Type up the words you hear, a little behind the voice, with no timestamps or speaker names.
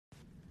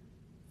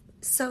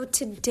So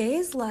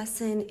today's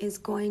lesson is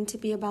going to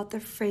be about the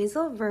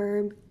phrasal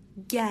verb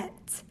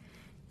get.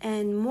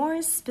 And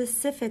more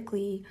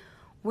specifically,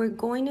 we're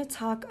going to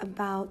talk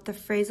about the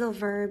phrasal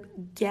verb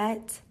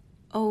get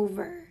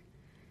over.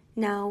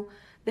 Now,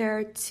 there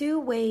are two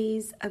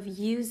ways of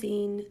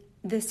using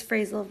this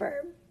phrasal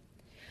verb.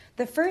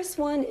 The first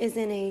one is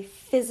in a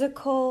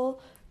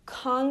physical,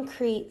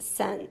 concrete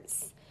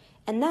sense.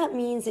 And that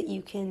means that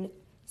you can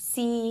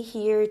see,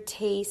 hear,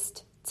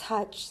 taste,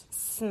 touch,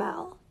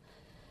 smell.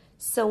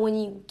 So when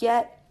you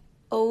get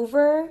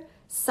over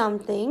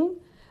something,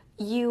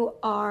 you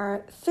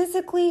are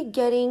physically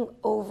getting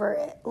over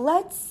it.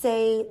 Let's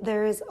say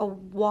there is a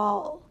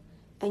wall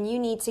and you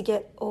need to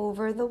get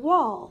over the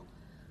wall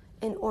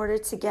in order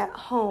to get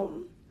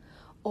home,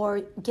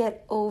 or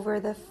get over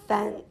the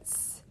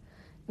fence,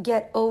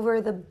 get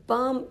over the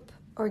bump,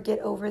 or get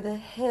over the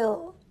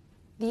hill.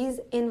 These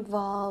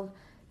involve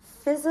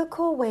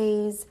physical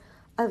ways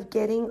of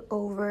getting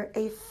over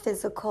a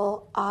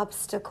physical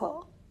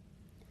obstacle.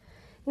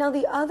 Now,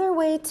 the other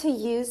way to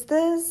use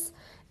this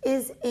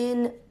is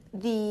in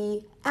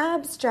the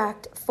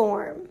abstract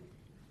form.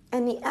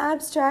 And the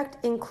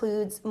abstract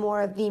includes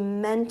more of the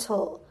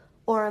mental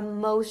or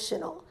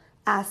emotional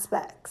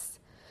aspects.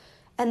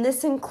 And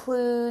this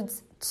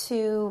includes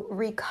to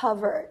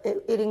recover.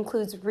 It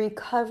includes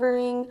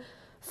recovering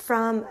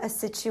from a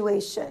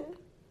situation.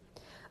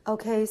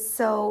 Okay,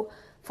 so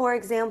for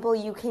example,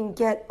 you can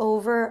get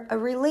over a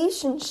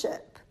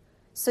relationship.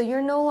 So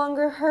you're no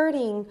longer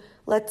hurting,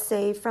 let's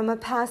say, from a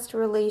past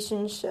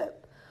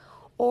relationship.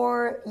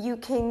 Or you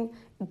can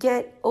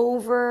get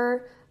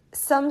over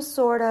some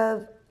sort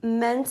of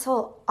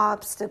mental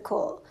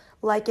obstacle.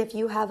 Like if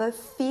you have a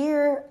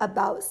fear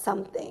about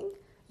something,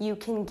 you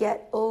can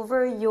get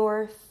over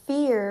your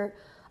fear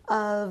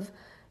of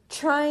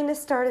trying to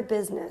start a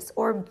business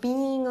or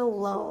being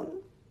alone.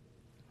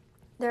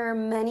 There are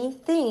many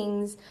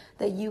things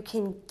that you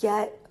can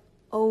get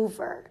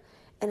over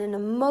in an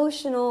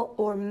emotional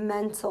or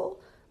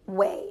mental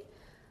way.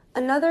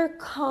 Another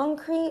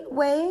concrete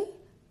way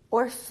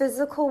or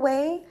physical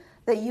way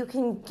that you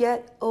can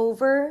get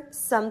over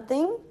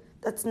something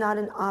that's not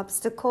an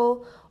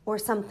obstacle or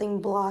something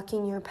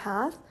blocking your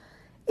path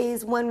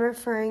is when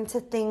referring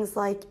to things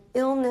like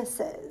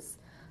illnesses.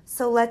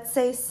 So let's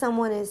say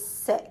someone is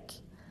sick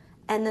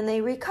and then they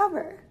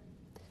recover.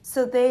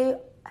 So they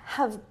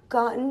have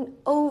gotten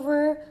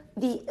over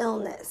the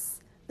illness.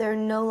 They're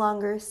no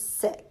longer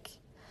sick.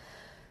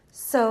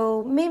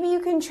 So maybe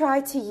you can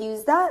try to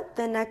use that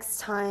the next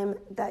time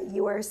that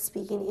you are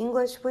speaking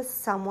English with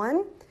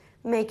someone.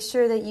 Make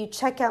sure that you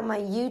check out my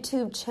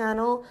YouTube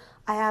channel.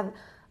 I have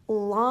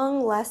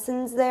long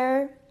lessons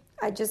there.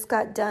 I just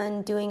got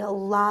done doing a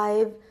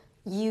live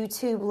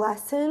YouTube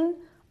lesson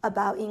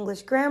about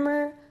English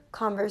grammar,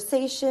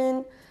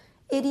 conversation,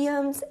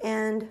 idioms,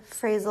 and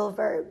phrasal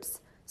verbs.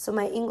 So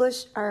my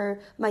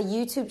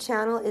YouTube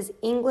channel is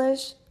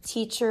English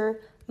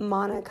Teacher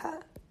Monica.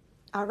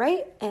 All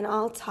right, and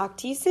I'll talk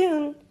to you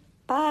soon.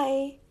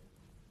 Bye.